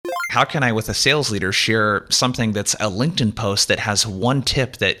How can I, with a sales leader, share something that's a LinkedIn post that has one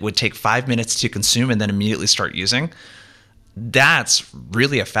tip that would take 5 minutes to consume and then immediately start using? That's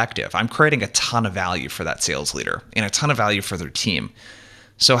really effective. I'm creating a ton of value for that sales leader and a ton of value for their team.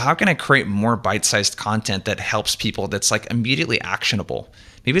 So how can I create more bite-sized content that helps people that's like immediately actionable?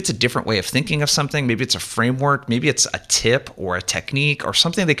 Maybe it's a different way of thinking of something. Maybe it's a framework. Maybe it's a tip or a technique or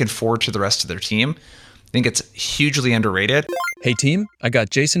something they can forward to the rest of their team. I think it's hugely underrated. Hey team, I got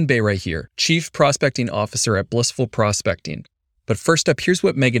Jason Bay right here, Chief Prospecting Officer at Blissful Prospecting. But first up, here's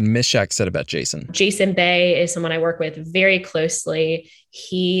what Megan Mishak said about Jason. Jason Bay is someone I work with very closely.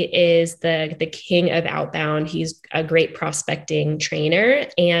 He is the king of outbound. He's a great prospecting trainer,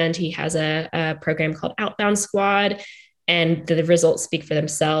 and he has a program called Outbound Squad. And the results speak for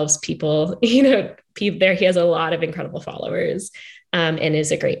themselves. People there, he has a lot of incredible followers, and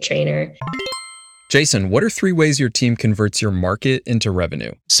is a great trainer. Jason, what are 3 ways your team converts your market into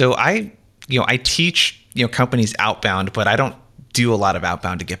revenue? So I teach, companies outbound, but I don't do a lot of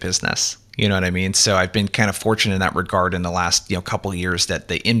outbound to get business. You know what I mean? So I've been kind of fortunate in that regard in the last, couple of years that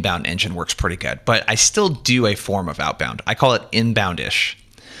the inbound engine works pretty good, but I still do a form of outbound. I call it inbound-ish.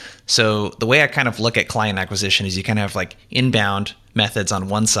 So the way I kind of look at client acquisition is you kind of have like inbound methods on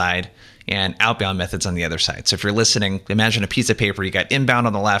one side and outbound methods on the other side. So if you're listening, imagine a piece of paper, you got inbound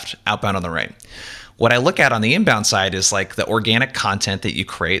on the left, outbound on the right. What I look at on the inbound side is like the organic content that you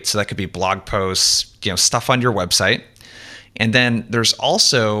create. So that could be blog posts, stuff on your website. And then there's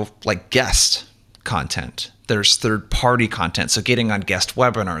also like guest content. There's third-party content. So getting on guest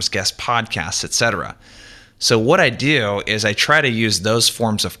webinars, guest podcasts, etc. So what I do is I try to use those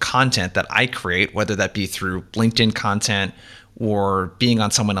forms of content that I create, whether that be through LinkedIn content or being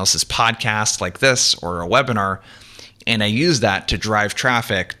on someone else's podcast like this or a webinar, and I use that to drive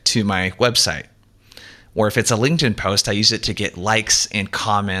traffic to my website. Or if it's a LinkedIn post, I use it to get likes and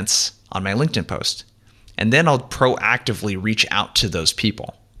comments on my LinkedIn post. And then I'll proactively reach out to those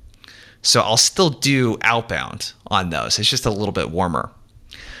people. So I'll still do outbound on those. It's just a little bit warmer.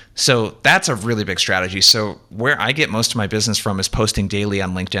 So that's a really big strategy. So where I get most of my business from is posting daily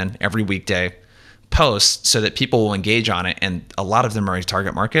on LinkedIn, every weekday posts, so that people will engage on it. And a lot of them are a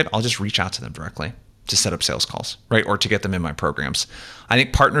target market. I'll just reach out to them directly to set up sales calls, right? Or to get them in my programs. I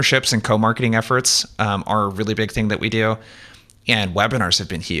think partnerships and co-marketing efforts are a really big thing that we do. And webinars have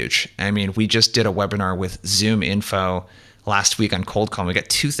been huge. I mean, we just did a webinar with Zoom Info last week on Cold Call. We got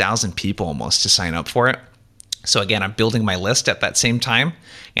 2,000 people almost to sign up for it. So again, I'm building my list at that same time,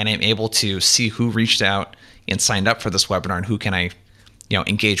 and I'm able to see who reached out and signed up for this webinar and who can I,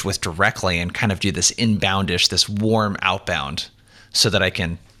 engage with directly and kind of do this inboundish, this warm outbound, so that I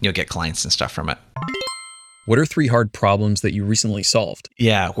can, get clients and stuff from it. What are 3 hard problems that you recently solved?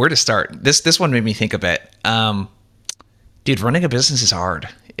 Yeah, where to start? This one made me think a bit. Dude, running a business is hard.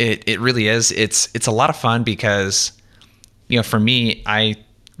 It really is. It's a lot of fun because, for me, I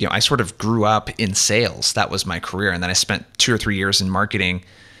sort of grew up in sales. That was my career. And then I spent 2 or 3 years in marketing.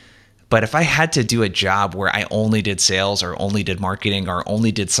 But if I had to do a job where I only did sales or only did marketing or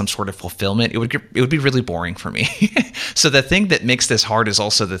only did some sort of fulfillment, it would be really boring for me. So the thing that makes this hard is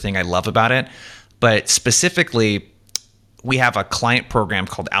also the thing I love about it. But specifically, we have a client program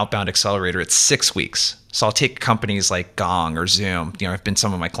called Outbound Accelerator. It's 6 weeks. So I'll take companies like Gong or Zoom. I've been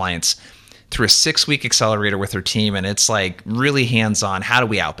some of my clients through a 6-week accelerator with their team, and it's like really hands-on. How do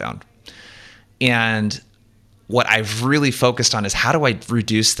we outbound? And what I've really focused on is how do I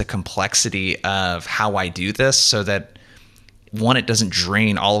reduce the complexity of how I do this so that, 1, it doesn't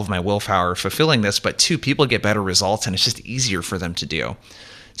drain all of my willpower fulfilling this, but 2, people get better results and it's just easier for them to do.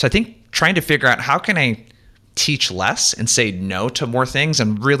 So I think trying to figure out how can I teach less and say no to more things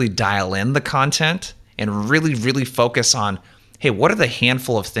and really dial in the content and really, really focus on, hey, what are the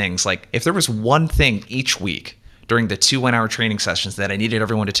handful of things? Like if there was one thing each week during the 2 1-hour training sessions that I needed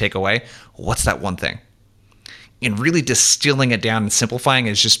everyone to take away, what's that one thing? And really distilling it down and simplifying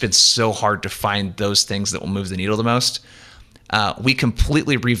has just been so hard to find those things that will move the needle the most. We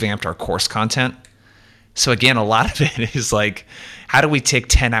completely revamped our course content. So again, a lot of it is like, how do we take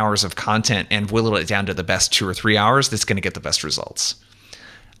 10 hours of content and whittle it down to the best 2 or 3 hours that's going to get the best results?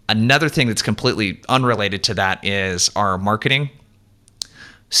 Another thing that's completely unrelated to that is our marketing.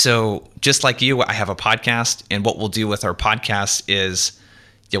 So just like you, I have a podcast, and what we'll do with our podcast is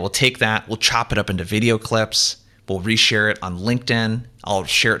we'll take that, we'll chop it up into video clips, we'll reshare it on LinkedIn, I'll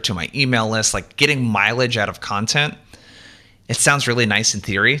share it to my email list, like getting mileage out of content. It sounds really nice in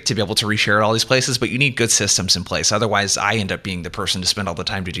theory to be able to reshare it all these places, but you need good systems in place. Otherwise, I end up being the person to spend all the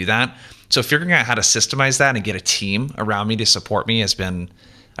time to do that. So figuring out how to systemize that and get a team around me to support me has been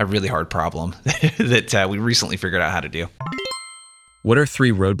a really hard problem that we recently figured out how to do. What are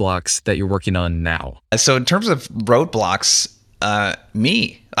 3 roadblocks that you're working on now? So in terms of roadblocks,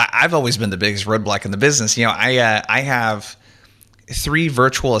 I've always been the biggest roadblock in the business. I have 3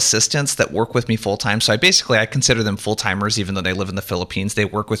 virtual assistants that work with me full time. So I consider them full timers, even though they live in the Philippines. They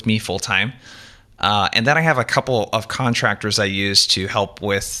work with me full time. And then I have a couple of contractors I use to help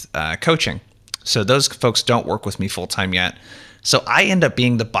with coaching. So those folks don't work with me full time yet. So I end up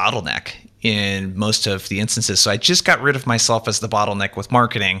being the bottleneck in most of the instances. So I just got rid of myself as the bottleneck with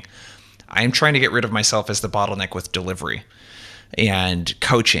marketing. I am trying to get rid of myself as the bottleneck with delivery and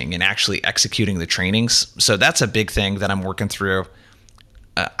coaching and actually executing the trainings. So that's a big thing that I'm working through.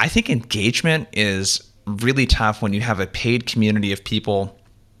 I think engagement is really tough when you have a paid community of people.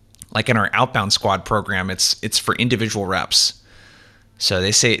 Like in our outbound squad program, it's for individual reps. So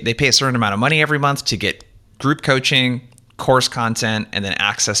they pay a certain amount of money every month to get group coaching, course content, and then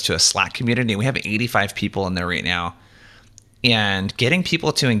access to a Slack community. We have 85 people in there right now. And getting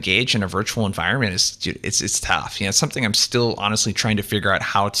people to engage in a virtual environment it's tough. It's something I'm still honestly trying to figure out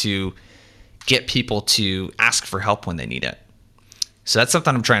how to get people to ask for help when they need it. So that's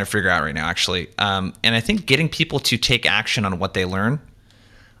something I'm trying to figure out right now, actually. And I think getting people to take action on what they learn,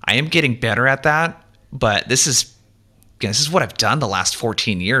 I am getting better at that. But this is what I've done the last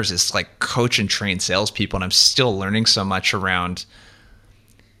 14 years is like coach and train salespeople. And I'm still learning so much around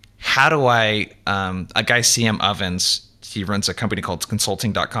how do a guy, CM Ovens, he runs a company called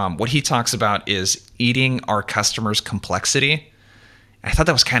consulting.com. What he talks about is eating our customers' complexity. I thought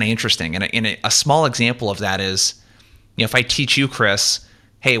that was kind of interesting. And a small example of that is, if I teach you, Chris,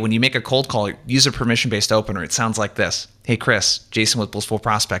 hey, when you make a cold call, use a permission-based opener. It sounds like this. Hey, Chris, Jason with Blissful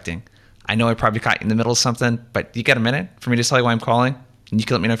Prospecting. I know I probably caught you in the middle of something, but you got a minute for me to tell you why I'm calling? And you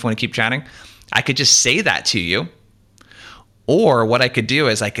can let me know if you want to keep chatting. I could just say that to you. Or what I could do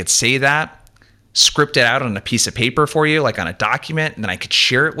is I could say that, script it out on a piece of paper for you, like on a document, and then I could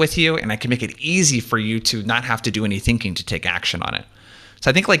share it with you, and I can make it easy for you to not have to do any thinking to take action on it. So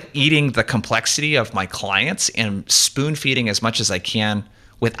I think like eating the complexity of my clients and spoon feeding as much as I can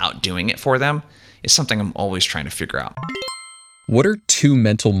without doing it for them is something I'm always trying to figure out. What are 2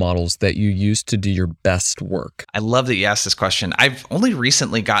 mental models that you use to do your best work? I love that you asked this question. I've only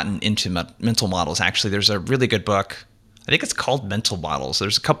recently gotten into mental models. Actually, there's a really good book. I think it's called Mental Models.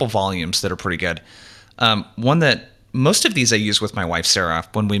 There's a couple volumes that are pretty good. One that most of these I use with my wife, Sarah,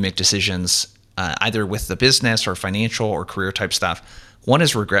 when we make decisions, either with the business or financial or career type stuff. One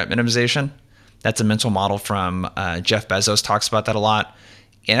is regret minimization. That's a mental model from Jeff Bezos talks about that a lot.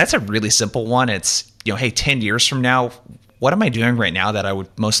 And that's a really simple one. It's, hey, 10 years from now, what am I doing right now that I would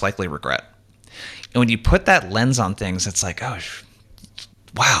most likely regret? And when you put that lens on things, it's like, oh,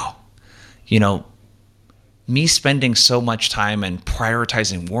 wow, me spending so much time and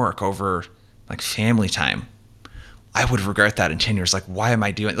prioritizing work over like family time, I would regret that in 10 years. Like, why am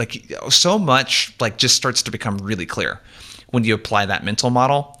I doing like so much like just starts to become really clear when you apply that mental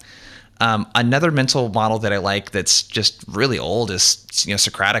model. Another mental model that I like that's just really old is,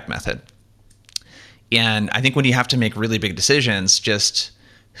 Socratic method. And I think when you have to make really big decisions, just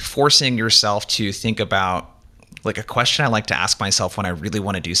forcing yourself to think about like a question I like to ask myself when I really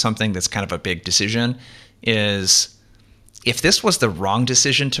want to do something that's kind of a big decision is, if this was the wrong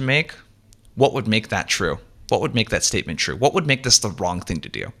decision to make, what would make that true? What would make that statement true? What would make this the wrong thing to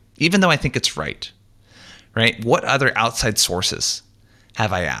do? Even though I think it's right? What other outside sources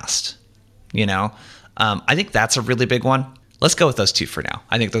have I asked? I think that's a really big one. Let's go with those 2 for now.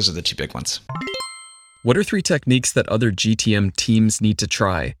 I think those are the 2 big ones. What are 3 techniques that other GTM teams need to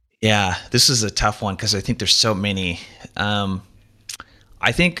try? Yeah, this is a tough one because I think there's so many.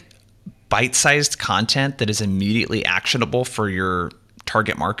 I think bite-sized content that is immediately actionable for your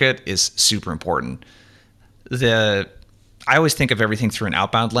target market is super important. I always think of everything through an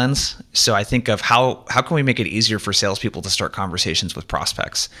outbound lens. So I think of how can we make it easier for salespeople to start conversations with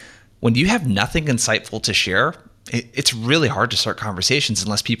prospects? When you have nothing insightful to share, it's really hard to start conversations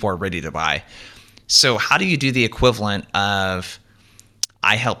unless people are ready to buy. So how do you do the equivalent of,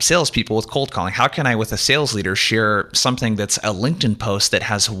 I help salespeople with cold calling? How can I, with a sales leader, share something that's a LinkedIn post that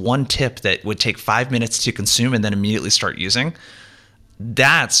has one tip that would take 5 minutes to consume and then immediately start using?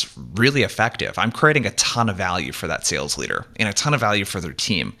 That's really effective. I'm creating a ton of value for that sales leader and a ton of value for their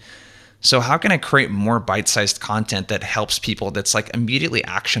team. So how can I create more bite-sized content that helps people that's like immediately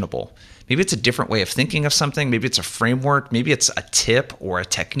actionable? Maybe it's a different way of thinking of something. Maybe it's a framework. Maybe it's a tip or a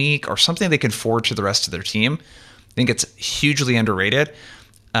technique or something they can forward to the rest of their team. I think it's hugely underrated.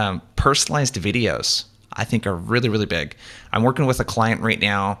 Personalized videos, I think, are really, really big. I'm working with a client right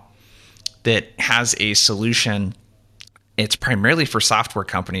now that has a solution. It's primarily for software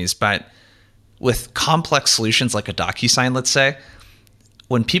companies, but with complex solutions like a DocuSign, let's say,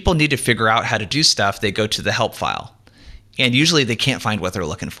 when people need to figure out how to do stuff, they go to the help file. And usually they can't find what they're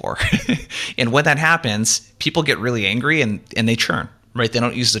looking for. And when that happens, people get really angry and they churn, right? They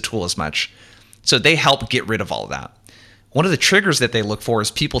don't use the tool as much. So they help get rid of all of that. One of the triggers that they look for is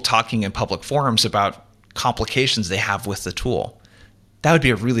people talking in public forums about complications they have with the tool. That would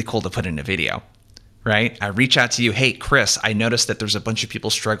be really cool to put in a video, right? I reach out to you, hey, Chris, I noticed that there's a bunch of people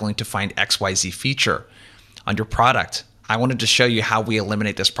struggling to find XYZ feature on your product. I wanted to show you how we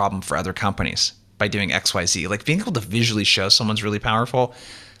eliminate this problem for other companies by doing XYZ. Like being able to visually show someone's really powerful.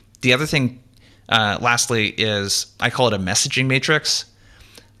 The other thing, lastly, is I call it a messaging matrix.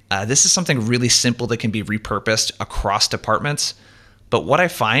 This is something really simple that can be repurposed across departments. But what I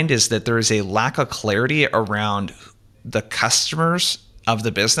find is that there is a lack of clarity around the customers of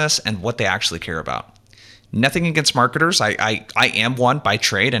the business and what they actually care about. Nothing against marketers. I am one by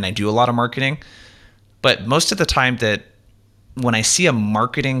trade and I do a lot of marketing. But most of the time that when I see a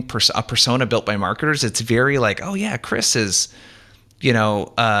persona built by marketers, it's very like, oh yeah, Chris is,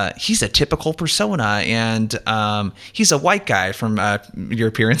 he's a typical persona, and he's a white guy from your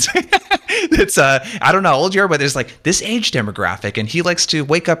appearance. It's I don't know how old you are, but there's like this age demographic, and he likes to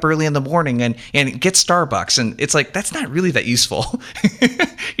wake up early in the morning and get Starbucks, and it's like that's not really that useful.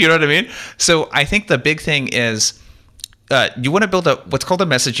 You know what I mean? So I think the big thing is you want to build what's called a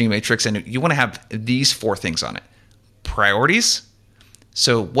messaging matrix, and you want to have these 4 things on it. Priorities.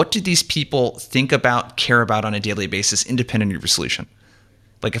 So what do these people think about, care about on a daily basis, independent of your solution?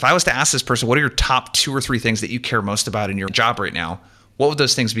 Like if I was to ask this person, what are your top 2 or 3 things that you care most about in your job right now? What would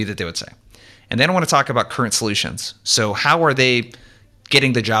those things be that they would say? And then I want to talk about current solutions. So how are they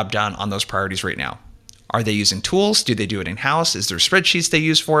getting the job done on those priorities right now? Are they using tools? Do they do it in-house? Is there spreadsheets they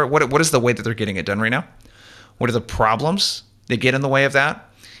use for it? What is the way that they're getting it done right now? What are the problems that get in the way of that?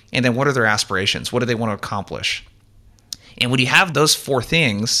 And then what are their aspirations? What do they want to accomplish? And when you have those 4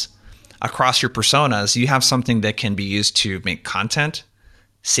 things across your personas, you have something that can be used to make content.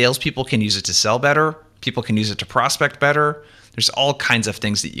 Salespeople can use it to sell better. People can use it to prospect better. There's all kinds of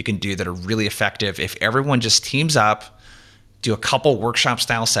things that you can do that are really effective if everyone just teams up, do a couple workshop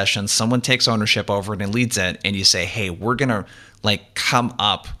style sessions, someone takes ownership over it and leads it, and you say, hey, we're going to come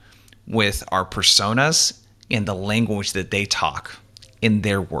up with our personas in the language that they talk, in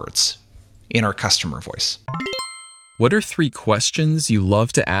their words, in our customer voice. What are 3 questions you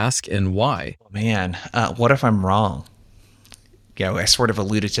love to ask and why? Man, what if I'm wrong? Yeah, I sort of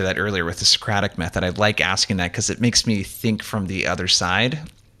alluded to that earlier with the Socratic method. I like asking that because it makes me think from the other side.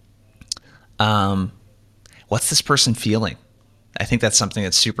 What's this person feeling? I think that's something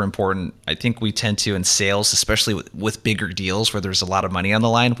that's super important. I think we tend to, in sales, especially with bigger deals where there's a lot of money on the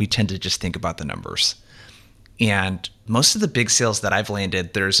line, we tend to just think about the numbers. And most of the big sales that I've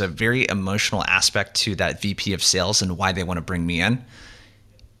landed, there's a very emotional aspect to that VP of sales and why they want to bring me in.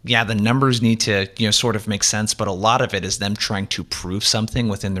 Yeah, the numbers need to, sort of make sense, but a lot of it is them trying to prove something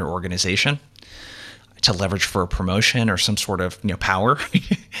within their organization to leverage for a promotion or some sort of, power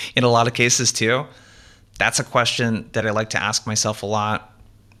in a lot of cases too. That's a question that I like to ask myself a lot.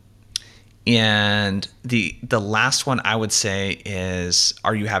 And the last one I would say is,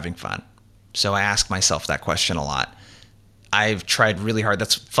 are you having fun? So I ask myself that question a lot. I've tried really hard.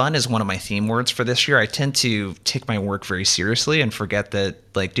 Fun is one of my theme words for this year. I tend to take my work very seriously and forget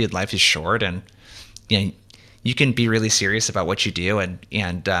that, dude, life is short, and you can be really serious about what you do and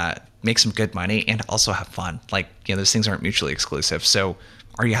make some good money and also have fun. Those things aren't mutually exclusive. So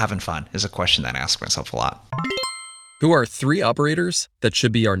are you having fun is a question that I ask myself a lot. Who are 3 operators that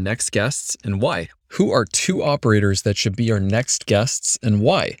should be our next guests and why? Who are 2 operators that should be our next guests and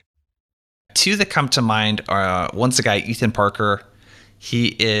why? 2 that come to mind are, one's the guy, Ethan Parker.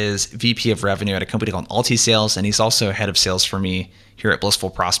 He is VP of Revenue at a company called Alti Sales, and he's also head of sales for me here at Blissful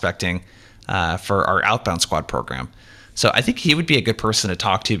Prospecting for our Outbound Squad program. So I think he would be a good person to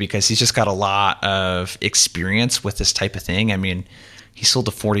talk to because he's just got a lot of experience with this type of thing. I mean, he sold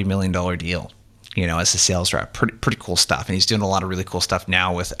a $40 million deal, as a sales rep. Pretty cool stuff. And he's doing a lot of really cool stuff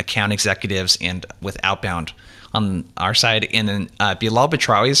now with account executives and with outbound on our side. And then Bilal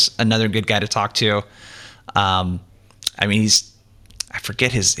Batrawi's another good guy to talk to. I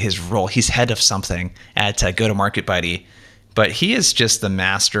forget his role. He's head of something at Go-to-Market Buddy, but he is just the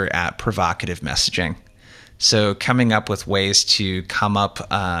master at provocative messaging. So coming up with ways to come up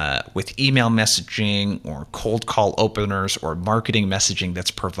with email messaging or cold call openers or marketing messaging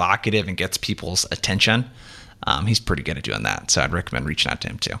that's provocative and gets people's attention. He's pretty good at doing that. So I'd recommend reaching out to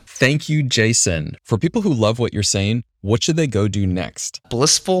him too. Thank you, Jason. For people who love what you're saying, what should they go do next?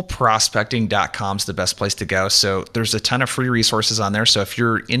 Blissfulprospecting.com is the best place to go. So there's a ton of free resources on there. So if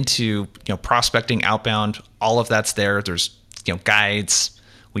you're into prospecting, outbound, all of that's there. There's guides,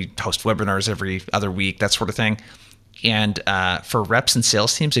 We host webinars every other week, that sort of thing. And for reps and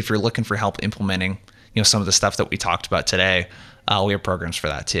sales teams, if you're looking for help implementing, some of the stuff that we talked about today, we have programs for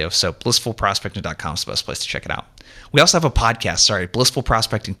that too. So blissfulprospecting.com is the best place to check it out. We also have a podcast, Blissful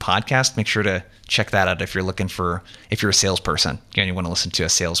Prospecting Podcast. Make sure to check that out if you're a salesperson and you want to listen to a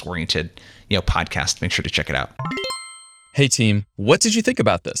sales-oriented, podcast. Make sure to check it out. Hey team, what did you think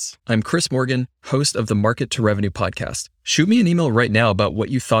about this? I'm Chris Morgan, host of the Market to Revenue podcast. Shoot me an email right now about what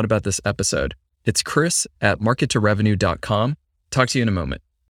you thought about this episode. It's chris@markettorevenue.com. Talk to you in a moment.